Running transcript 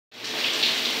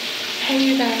Hey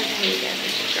you guys,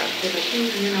 it's your girl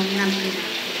KaylaB. You know me, I'm doing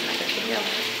another video.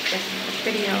 This is a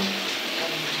video. Oh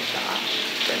my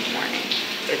gosh, good morning.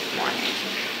 It's morning.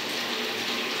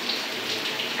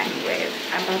 Anyways,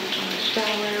 I'm about to go in the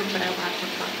shower, but I want to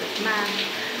talk about this mask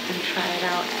and try it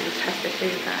out and test it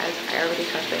for you guys. I already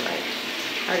tried it like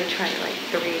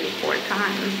 3-4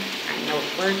 times. I know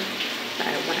it works,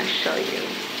 but I want to show you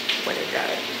what it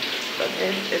does. So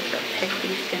this is the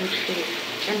Pixi Skin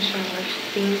Shower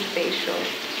Steam Facial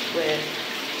with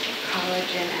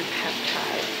collagen and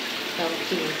peptide. So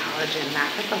pea collagen,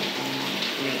 that's like a long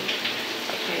name.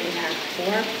 Okay, it has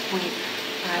 4.57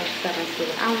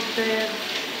 fluid ounces.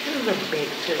 This is a big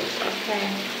tube, okay?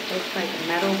 It's like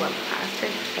metal but plastic,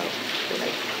 so it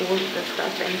like pulls the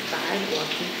stuff inside, or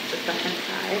keeps the stuff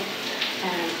inside.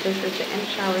 And this is the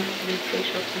in-shower steam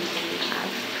facial cleansing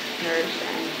mask, nourished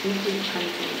and deeply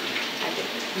cleansing as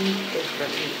its heat is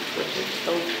released, which is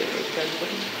so true. It does what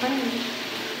it claims.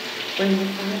 Bring the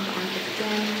massage onto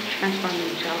skin,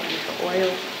 transforming gel into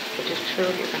oil, which is true.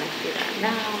 You're gonna see that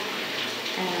now.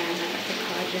 And the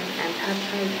collagen and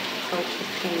peptide help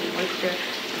retain moisture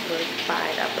and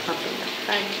solidify that plumping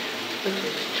effect, which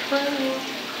is true.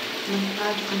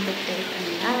 Massage on the face and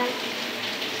neck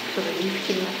to release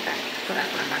heating effect. So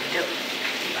that's what I'm about to do.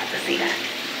 You're about to see that.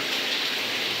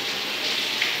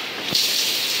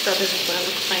 So this is what it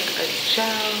looks like, a gel.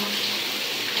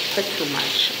 I put too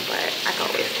much, but I can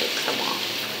always take some off.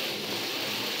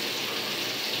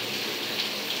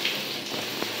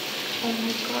 Oh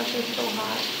my gosh, it's so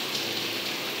hot.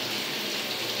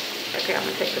 Okay, I'm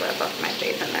gonna take the rest off my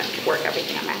face and then work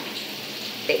everything on my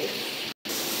face.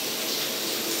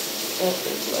 This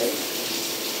is like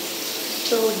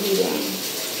so heating.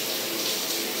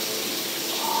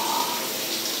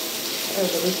 I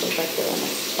really feel like they're in a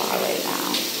spa right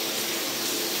now.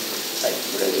 Like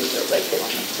really feel like they're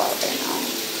in a spa right now.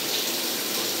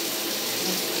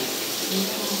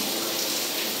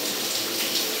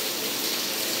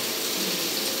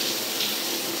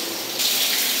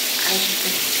 As you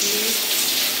can see,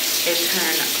 it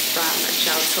turned from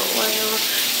gel to oil.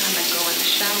 I'm gonna go in the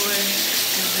shower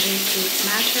and let it do its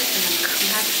magic, and then come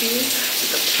back to you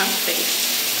with a plump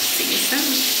face. See you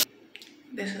soon.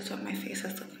 This is what my face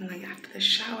is looking like after the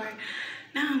shower.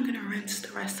 Now I'm gonna rinse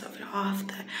the rest of it off,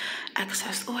 the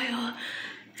excess oil,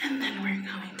 and then we're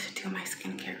going to do my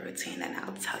skincare routine, and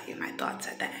I'll tell you my thoughts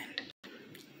at the end.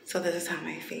 So this is how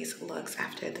my face looks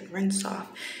after the rinse off.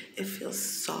 It feels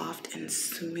soft and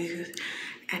smooth,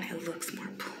 and it looks more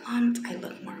plump. I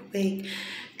look more awake,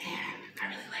 and I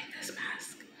really like this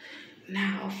mask.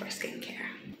 Now for skincare.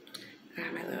 I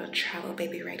got my little travel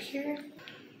baby right here.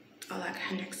 Like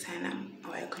Hendrickson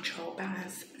Oil Control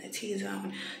Balance in the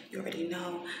T-Zone. You already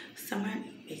know summer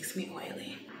makes me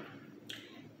oily.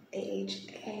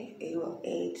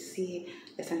 AHC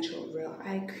Essential Real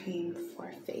Eye Cream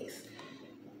for face.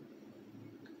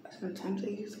 Sometimes I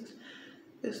use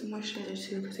this moisturizer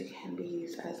too because it can be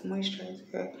used as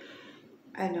moisturizer.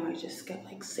 I know I just get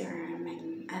like serum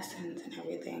and essence and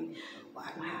everything. Well,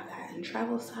 I don't have that in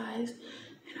travel size,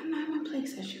 and I'm not in my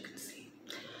place, as you can see.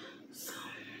 So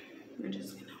we're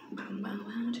just gonna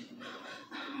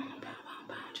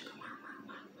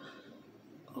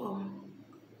oh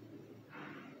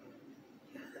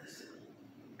yes,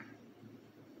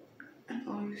 and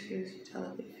all you see is your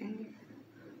delicate finger.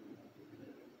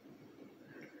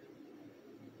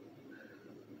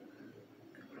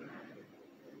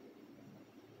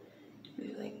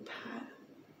 You like pat.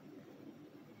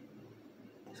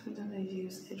 Sometimes I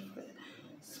use it for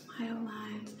smile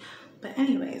lines, but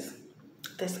anyways.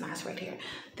 This mask right here.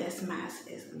 This mask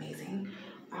is amazing.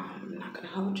 I'm not gonna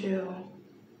hold you.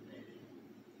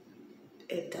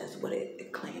 It does what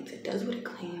it claims. It does what it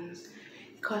claims.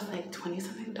 It costs like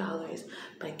 $20-something,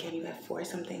 but again, you have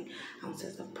 4-something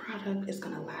ounces of product. It's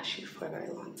gonna last you for a very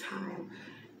long time.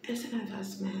 It's an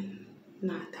investment,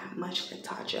 not that much like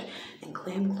Tatcha and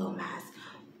Glam Glow mask,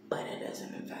 but it is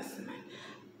an investment.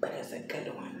 But it's a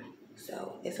good one.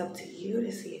 So it's up to you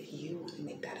to see if you want to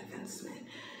make that investment.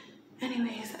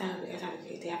 Anyways, I hope you guys have a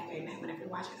great day, have a great night whenever you're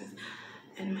watching this.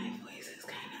 And my voice is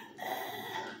kind of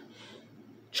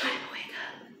trying to wake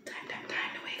up. Time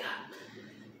to wake up.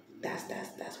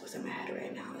 That's what's in my head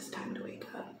right now. It's time to wake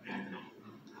up. I don't know.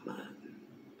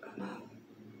 I'm up.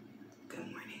 Good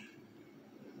morning.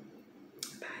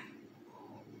 Bye.